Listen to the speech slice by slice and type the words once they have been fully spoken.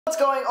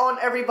What's going on,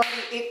 everybody?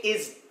 It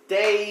is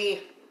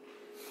day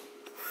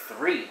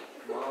 3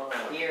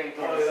 here in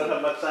Tennessee. We don't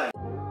have much time.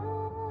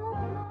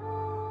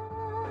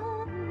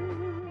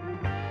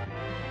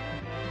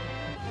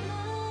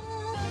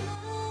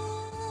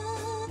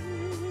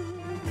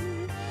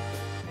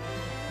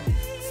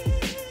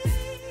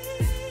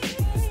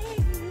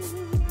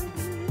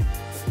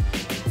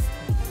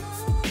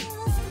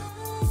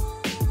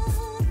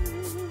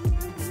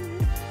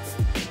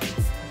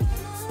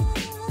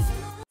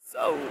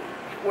 So,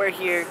 we're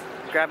here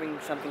grabbing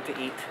something to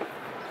eat.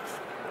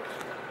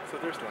 So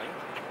there's line?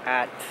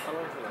 At, How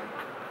long is the line?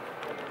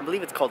 I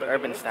believe it's called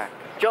Urban Stack.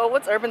 Joe,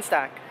 what's Urban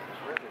Stack?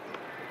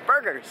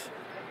 Burgers.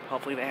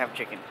 Hopefully they have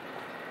chicken.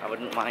 I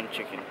wouldn't mind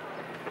chicken.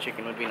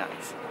 Chicken would be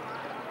nice.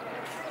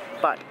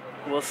 But,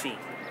 we'll see.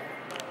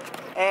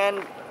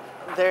 And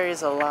there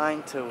is a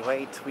line to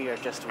wait. We are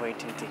just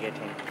waiting to get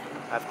in.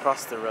 I've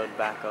crossed the road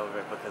back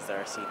over because there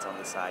are seats on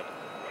the side.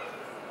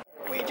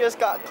 We just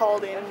got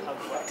called in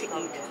to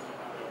eat.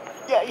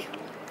 Yay!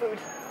 Food.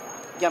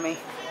 Yummy.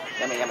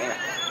 Yummy, yummy.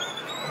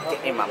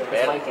 Get in my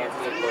bed.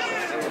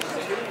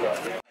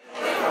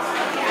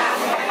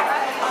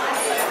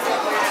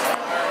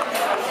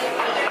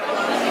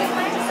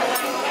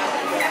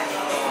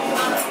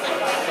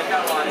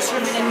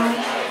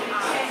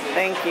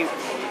 Thank you.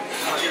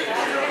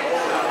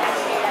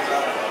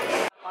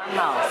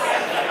 Farmhouse.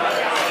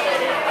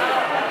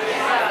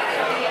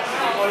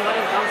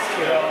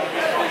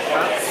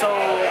 So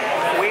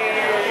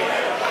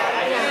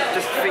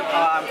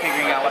I'm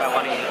figuring out what I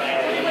want to eat.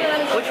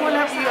 Which one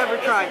have you ever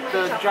tried?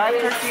 The dry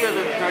turkey or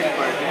the dirty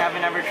bird? You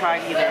haven't ever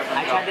tried either of them.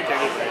 I tried the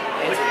dirty bird.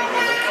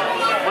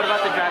 What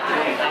about the dry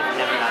turkey? I've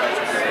never had it.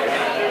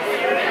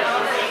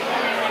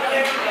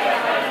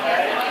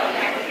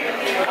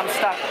 I'm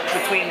stuck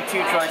between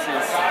two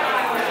choices,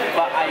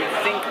 but I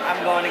think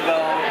I'm going to go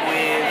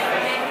with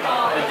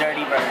the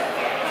dirty bird.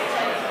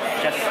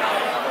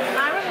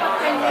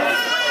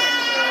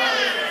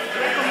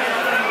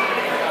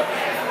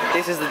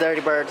 This is the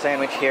Dirty Bird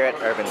sandwich here at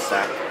Urban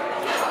Stack.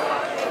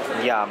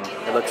 Yum,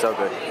 it looks so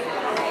good.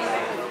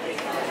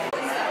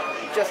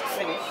 Just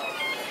finished.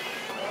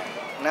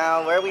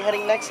 Now, where are we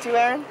heading next to,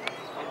 Aaron?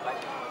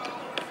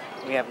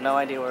 We have no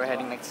idea where we're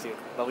heading next to,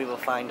 but we will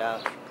find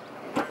out.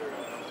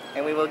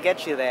 And we will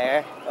get you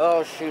there.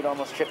 Oh shoot,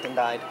 almost tripped and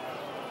died.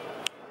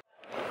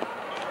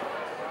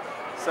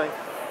 So,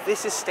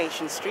 this is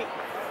Station Street.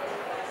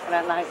 And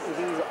at night,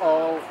 these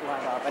all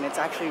light up, and it's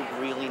actually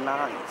really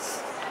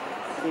nice.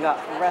 You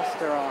got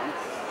restaurants.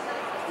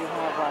 You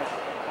have like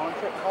a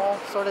concert hall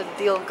sort of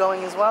deal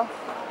going as well,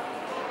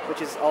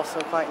 which is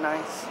also quite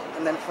nice.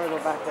 And then further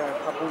back there are a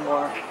couple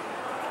more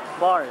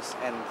bars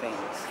and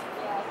things,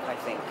 I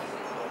think.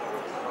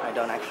 I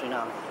don't actually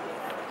know.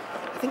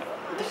 I think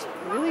there's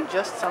really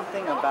just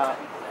something about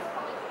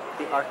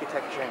the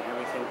architecture and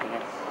everything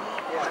here.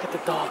 Look at the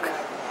dog.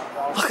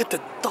 Look at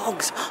the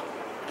dogs.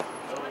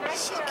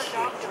 So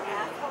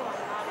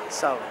cute.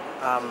 So,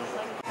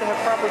 they have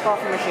proper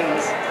coffee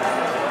machines,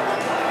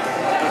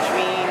 which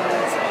means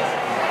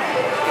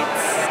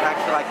it's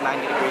actually like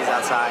 90 degrees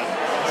outside.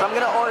 So I'm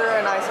gonna order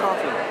a nice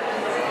coffee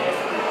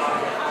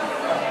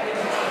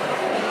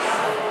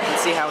and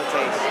see how it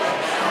tastes.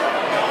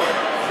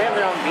 They have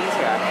their own beans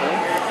here, actually.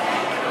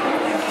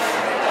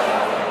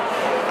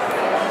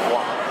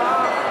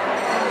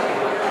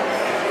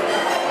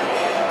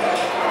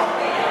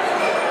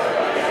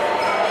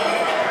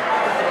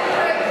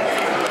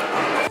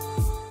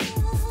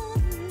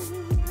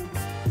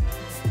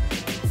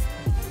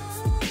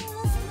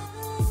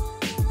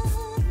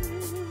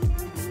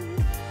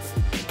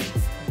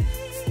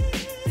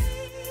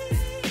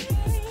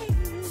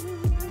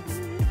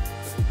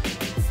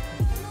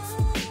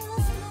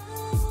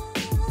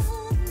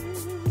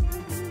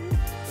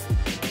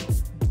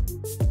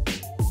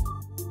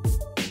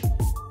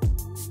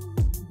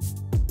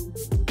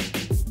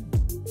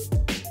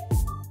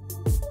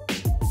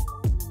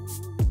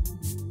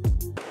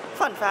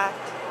 Fun fact,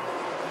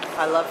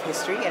 I love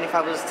history, and if I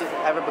was to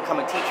ever become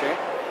a teacher,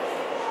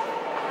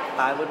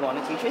 I would want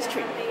to teach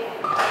history.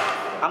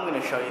 I'm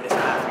going to show you this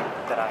bathroom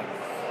that I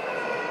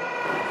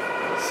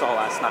saw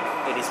last night.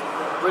 It is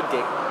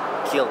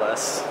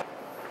ridiculous.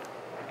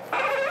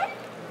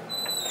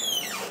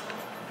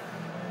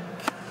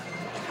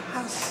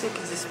 How sick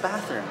is this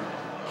bathroom?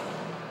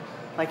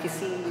 Like, you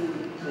see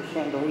the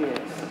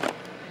chandeliers,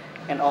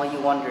 and all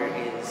you wonder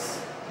is,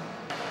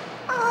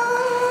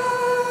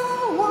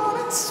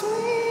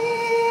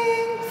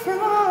 swing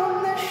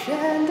from the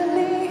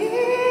chandelier.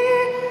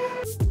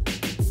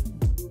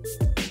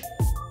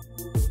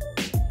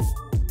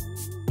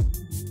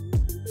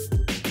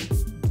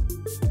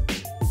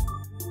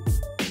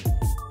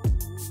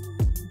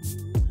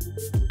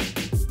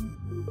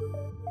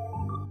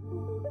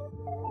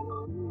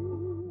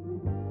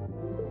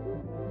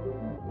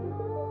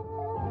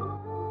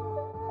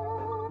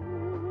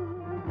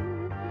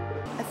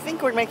 I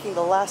think we're making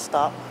the last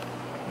stop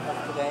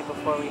of today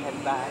before we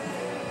head back.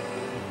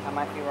 I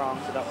might be wrong,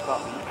 so don't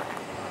quote me.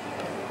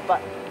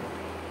 But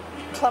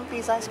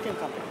Clumpy's Ice Cream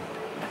Company.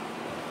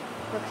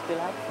 Looks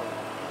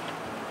delightful.